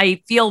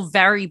I feel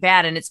very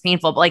bad and it's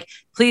painful, but like,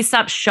 please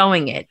stop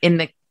showing it in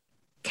the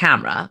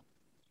camera.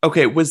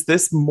 Okay. Was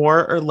this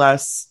more or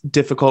less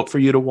difficult for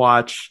you to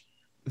watch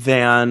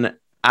than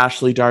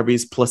Ashley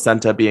Darby's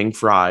placenta being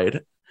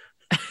fried?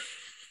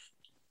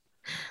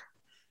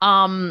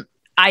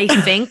 I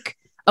think,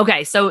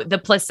 okay, so the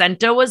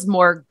placenta was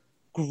more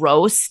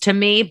gross to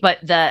me, but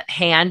the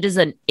hand is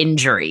an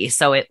injury.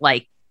 So it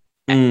like,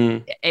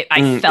 I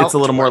felt it's a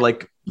little more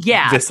like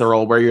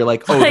visceral where you're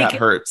like, oh, like, that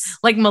hurts.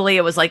 Like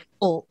Malia was like,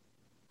 oh,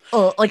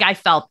 like I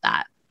felt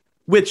that.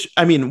 Which,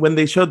 I mean, when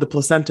they showed the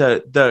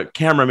placenta, the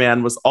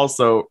cameraman was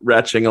also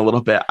retching a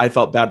little bit. I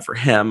felt bad for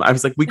him. I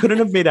was like, we couldn't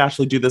have made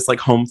Ashley do this like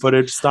home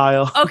footage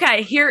style.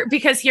 Okay,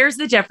 because here's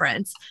the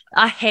difference.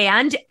 A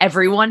hand,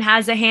 everyone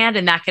has a hand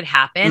and that could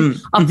happen.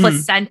 A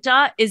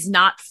placenta is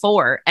not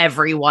for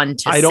everyone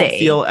to see. I don't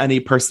feel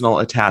any personal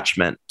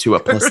attachment to a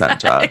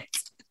placenta. Right.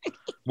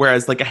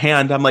 Whereas like a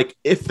hand, I'm like,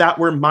 if that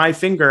were my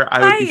finger,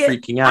 I would be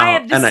freaking out. I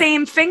have the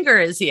same finger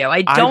as you.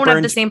 I don't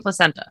have the same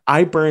placenta.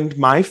 I burned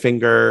my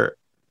finger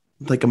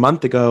like a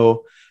month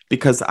ago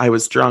because I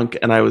was drunk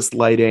and I was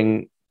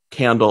lighting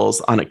candles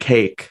on a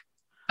cake.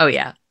 Oh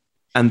yeah.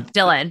 And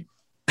Dylan,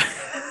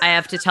 I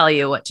have to tell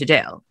you what to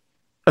do.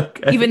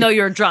 Okay. Even though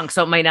you're drunk,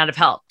 so it might not have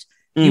helped.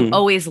 you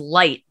always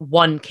light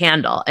one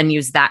candle and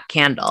use that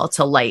candle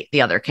to light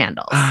the other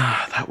candles.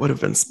 That would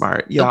have been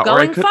smart. Yeah. So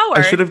going forward,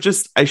 I should have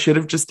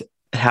just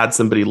had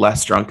somebody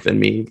less drunk than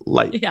me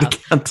light the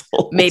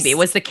candles. Maybe.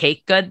 Was the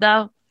cake good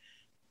though?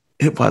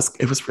 It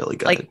was really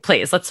good. Like,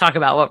 please, let's talk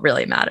about what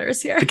really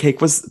matters here. The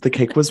cake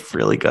was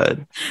really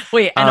good.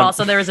 Wait, and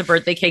also there was a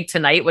birthday cake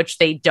tonight, which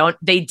they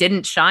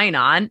didn't shine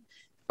on,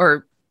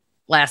 or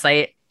last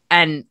night,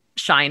 and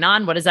shine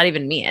on. What does that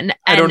even mean? And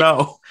I don't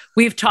know.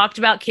 We've talked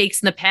about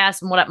cakes in the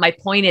past, and my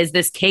point is,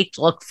 this cake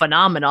looked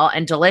phenomenal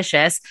and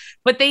delicious,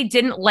 but they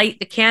didn't light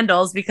the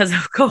candles because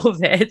of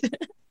COVID.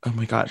 Oh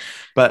my God.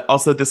 But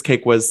also this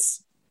cake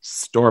was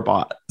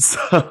store-bought.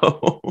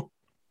 So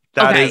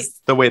that is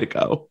the way to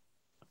go.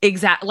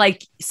 Exactly.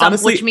 Like,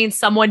 honestly, which means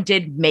someone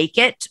did make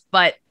it,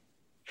 but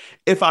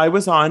if I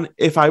was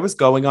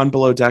going on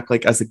Below Deck,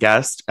 like as a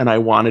guest, and I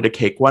wanted a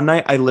cake one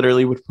night, I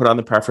literally would put on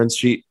the preference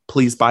sheet,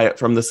 please buy it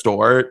from the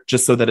store,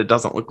 just so that it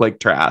doesn't look like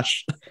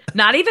trash.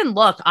 Not even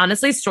look.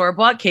 Honestly,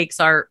 store-bought cakes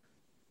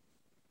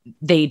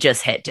they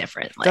just hit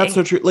differently. That's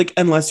so true. Like,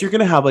 unless you're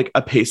going to have like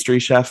a pastry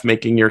chef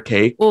making your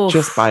cake,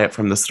 just buy it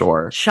from the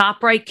store.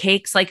 ShopRite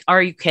cakes, like,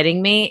 are you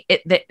kidding me?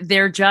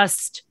 They're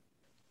just...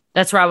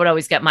 That's where I would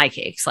always get my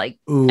cakes. Like,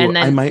 and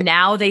then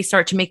now they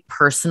start to make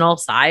personal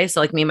size. So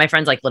like me and my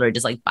friends, like literally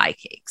just like buy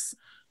cakes.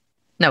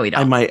 No, we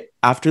don't.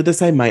 After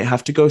this, I might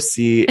have to go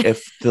see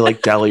if the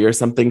like deli or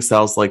something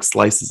sells like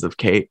slices of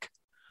cake.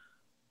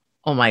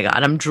 Oh my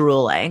God. I'm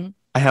drooling.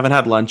 I haven't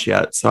had lunch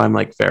yet. So I'm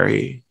like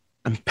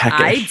I'm peckish.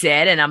 I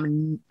did.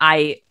 And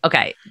I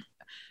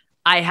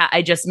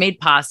just made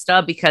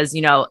pasta because,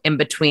 in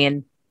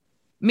between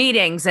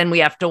meetings and we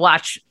have to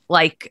watch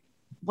like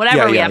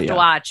whatever we have to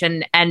watch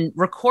and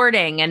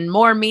recording and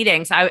more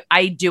meetings.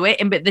 I do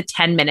it in the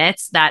 10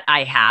 minutes that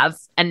I have.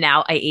 And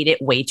now I ate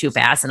it way too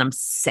fast and I'm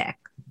sick.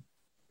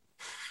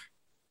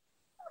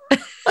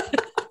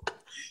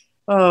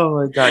 Oh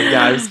my God.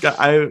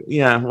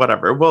 Yeah,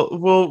 whatever.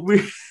 Well,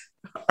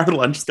 our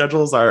lunch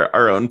schedules are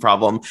our own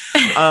problem.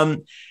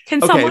 Can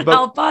someone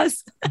help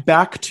us?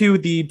 Back to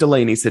the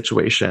Delaney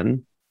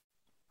situation.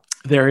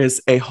 There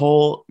is a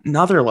whole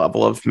nother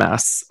level of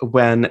mess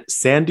when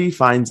Sandy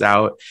finds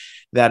out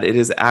that it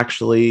is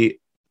actually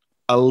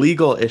a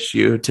legal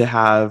issue to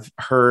have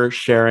her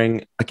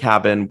sharing a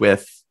cabin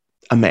with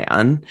a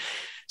man.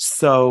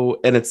 So,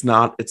 and it's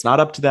not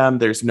up to them.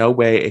 There's no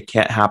way it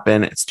can't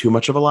happen. It's too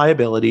much of a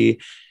liability.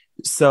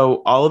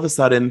 So all of a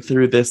sudden,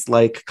 through this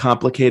like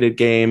complicated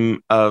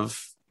game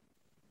of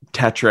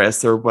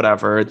Tetris or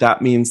whatever,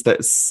 that means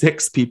that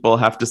 6 people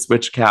have to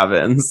switch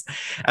cabins.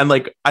 And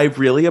like, I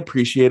really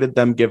appreciated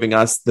them giving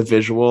us the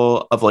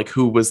visual of like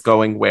who was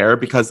going where,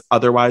 because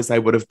otherwise I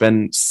would have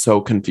been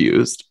so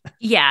confused.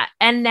 Yeah.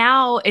 And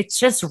now it's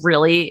just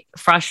really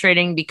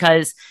frustrating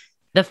because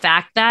the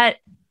fact that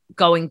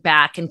going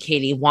back and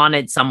Katie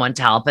wanted someone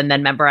to help. And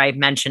then remember, I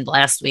mentioned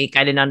last week,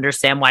 I didn't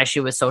understand why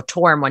she was so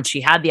torn when she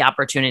had the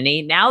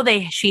opportunity. Now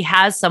she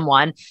has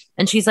someone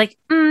and she's like,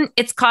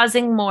 it's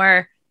causing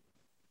more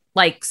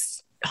like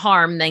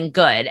harm than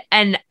good.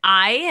 And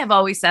I have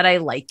always said I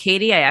like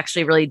Katie. I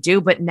actually really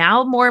do. But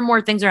now more and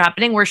more things are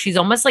happening where she's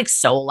almost like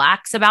so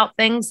lax about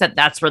things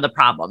that's where the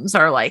problems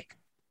are like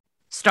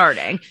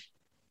starting.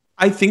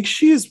 I think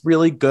she is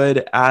really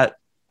good at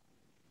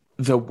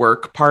the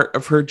work part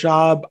of her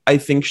job. I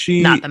think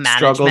she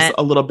struggles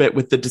a little bit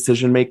with the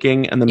decision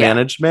making and the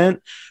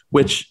management,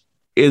 which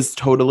is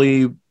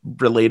totally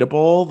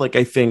relatable. Like,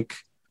 I think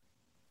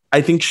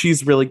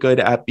she's really good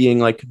at being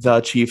like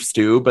the chief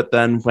stew, but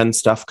then when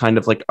stuff kind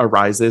of like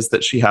arises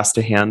that she has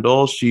to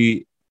handle,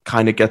 she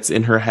kind of gets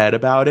in her head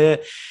about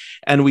it.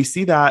 And we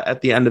see that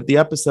at the end of the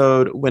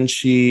episode when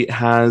she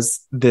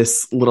has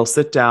this little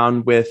sit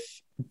down with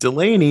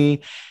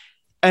Delaney,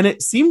 and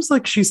it seems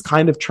like she's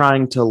kind of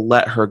trying to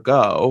let her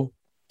go.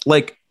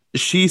 Like,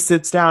 she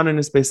sits down and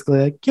is basically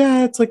like,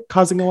 yeah, it's like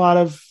causing a lot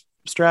of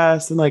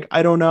stress. And like,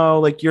 I don't know,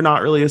 like, you're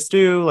not really a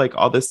stew, like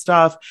all this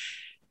stuff.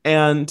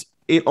 And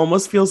it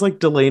almost feels like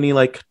Delaney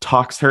like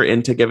talks her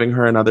into giving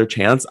her another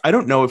chance. I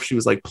don't know if she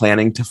was like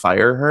planning to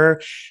fire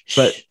her,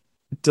 but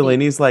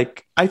Delaney's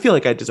like, I feel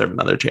like I deserve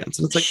another chance.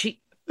 And it's like,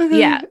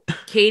 yeah,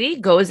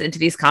 Katie goes into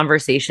these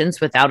conversations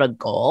without a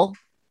goal.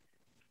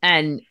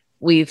 And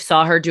we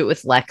saw her do it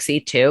with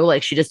Lexi too.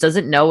 Like, she just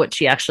doesn't know what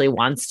she actually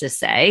wants to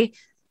say.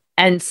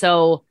 And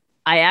so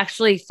I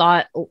actually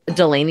thought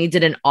Delaney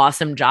did an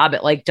awesome job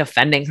at like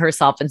defending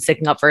herself and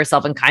sticking up for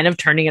herself and kind of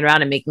turning it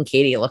around and making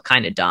Katie look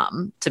kind of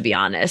dumb, to be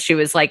honest. She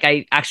was like,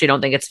 I actually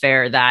don't think it's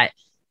fair that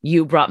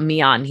you brought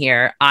me on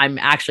here. I'm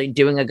actually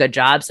doing a good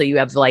job. So you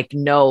have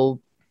no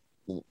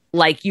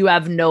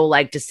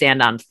leg to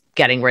stand on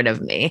getting rid of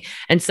me.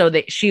 And so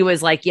she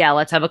was like, yeah,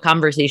 let's have a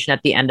conversation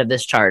at the end of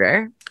this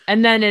charter.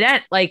 And then it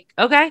ended like,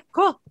 okay,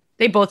 cool.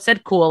 They both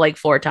said cool like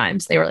 4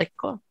 times. They were like,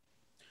 cool.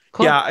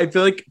 Yeah, I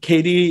feel like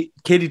Katie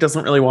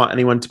doesn't really want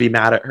anyone to be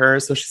mad at her.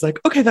 So she's like,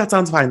 okay, that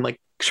sounds fine. Like,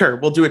 sure,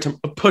 we'll do it to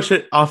push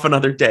it off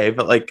another day.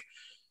 But like,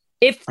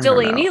 if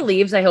Delaney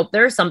leaves, I hope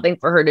there's something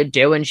for her to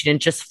do. And she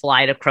didn't just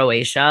fly to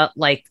Croatia,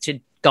 like to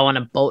go on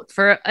a boat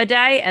for a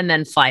day and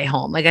then fly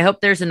home. Like, I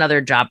hope there's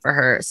another job for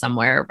her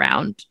somewhere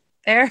around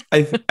there.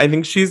 I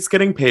think she's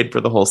getting paid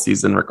for the whole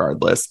season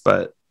regardless,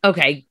 but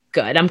okay,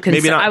 good. I'm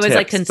concerned. Maybe not I was tips,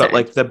 like concerned, but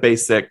like the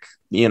basic,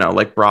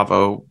 like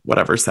Bravo,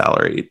 whatever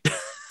salary.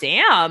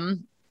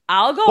 Damn.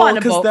 I'll go on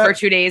a boat for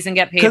 2 days and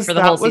get paid for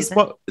the whole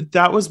season.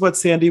 That was what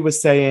Sandy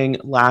was saying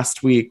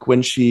last week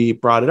when she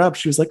brought it up.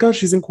 She was like, oh,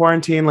 she's in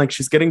quarantine. Like,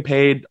 she's getting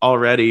paid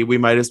already. We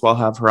might as well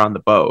have her on the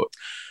boat.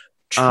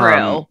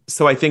 True.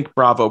 So I think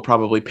Bravo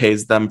probably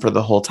pays them for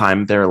the whole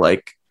time they're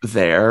like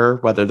there,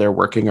 whether they're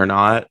working or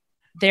not.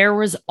 There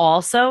was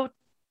also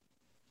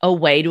a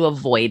way to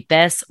avoid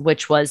this,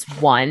 which was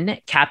one,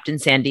 Captain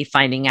Sandy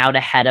finding out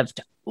ahead of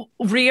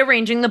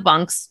rearranging the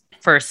bunks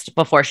first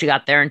before she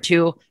got there, and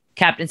two,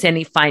 Captain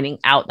Sandy finding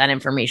out that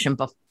information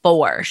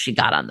before she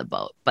got on the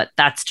boat. But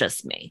that's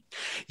just me.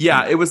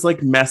 Yeah, it was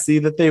like messy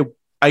that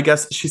I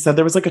guess she said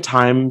there was like a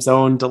time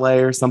zone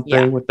delay or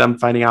something with them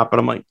finding out, but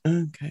I'm like,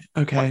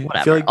 okay. Whatever.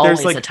 I feel like Always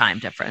there's like a time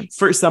difference.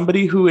 For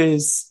somebody who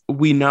is,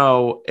 we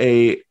know,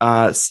 a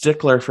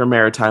stickler for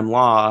maritime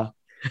law,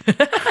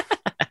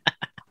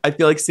 I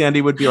feel like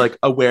Sandy would be like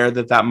aware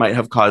that might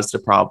have caused a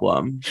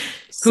problem.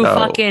 Who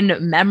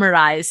fucking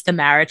memorized the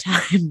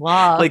maritime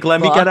law? Like,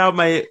 let me get out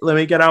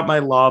my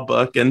law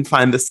book and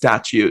find the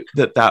statute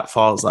that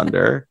falls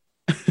under.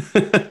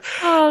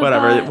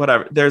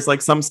 Whatever. There's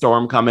like some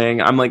storm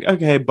coming. I'm like,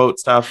 okay, boat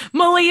stuff.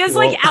 Malia's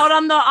like out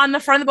on the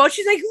front of the boat.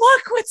 She's like,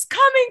 look what's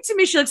coming to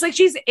me. She looks like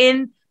she's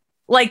in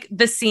like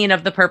the scene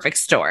of The Perfect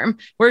Storm,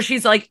 where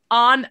she's like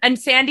on, and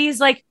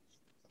Sandy's like,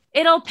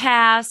 it'll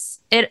pass.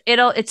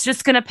 It's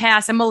just gonna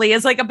pass. And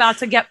Malia's like about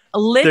to get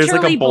literally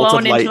There's like a bolt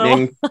blown of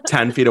lightning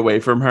 10 feet away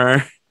from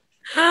her.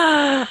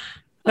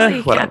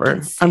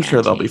 Whatever. I'm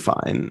sure they'll be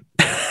fine.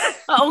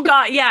 Oh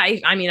God, yeah.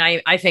 I mean,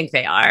 I think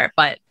they are,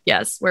 but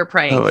yes, we're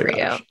praying for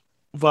you.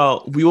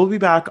 Well, we will be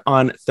back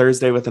on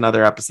Thursday with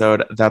another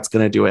episode. That's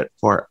going to do it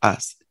for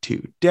us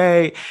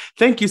today.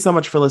 Thank you so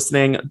much for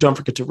listening. Don't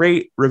forget to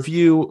rate,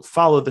 review,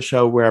 follow the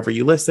show wherever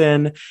you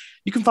listen.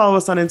 You can follow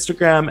us on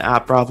Instagram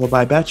at Bravo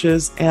by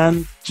Betches,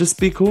 and just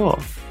be cool.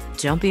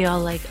 Don't be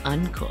all like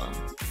uncool.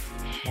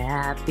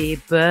 Happy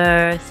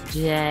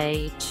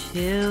birthday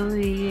to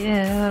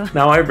you.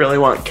 Now I really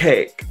want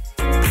cake.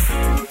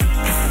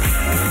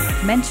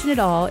 Mention It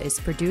All is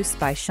produced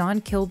by Sean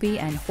Kilby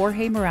and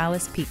Jorge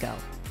Morales Pico.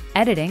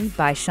 Editing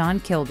by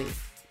Sean Kilby.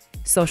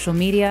 Social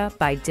media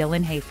by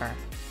Dylan Hafer.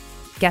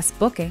 Guest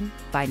booking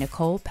by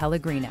Nicole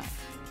Pellegrino.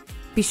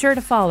 Be sure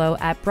to follow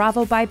at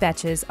Bravo by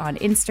Betches on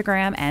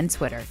Instagram and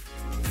Twitter.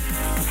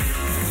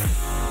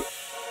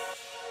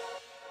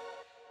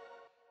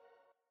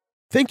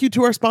 Thank you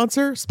to our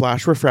sponsor,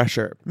 Splash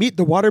Refresher. Meet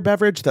the water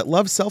beverage that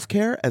loves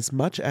self-care as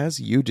much as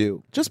you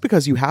do. Just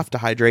because you have to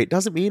hydrate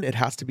doesn't mean it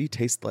has to be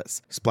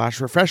tasteless. Splash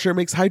Refresher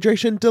makes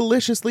hydration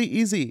deliciously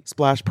easy.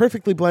 Splash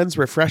perfectly blends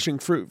refreshing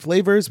fruit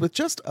flavors with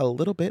just a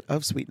little bit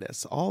of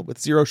sweetness, all with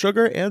 0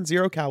 sugar and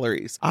 0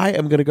 calories. I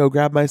am going to go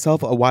grab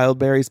myself a wild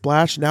berry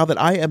splash now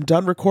that I am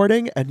done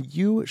recording, and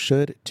you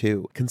should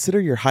too. Consider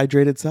your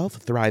hydrated self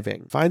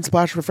thriving. Find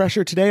Splash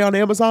Refresher today on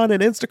Amazon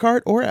and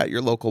Instacart, or at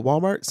your local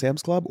Walmart,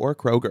 Sam's Club, or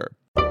Kroger.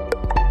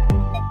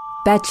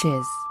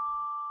 Betches.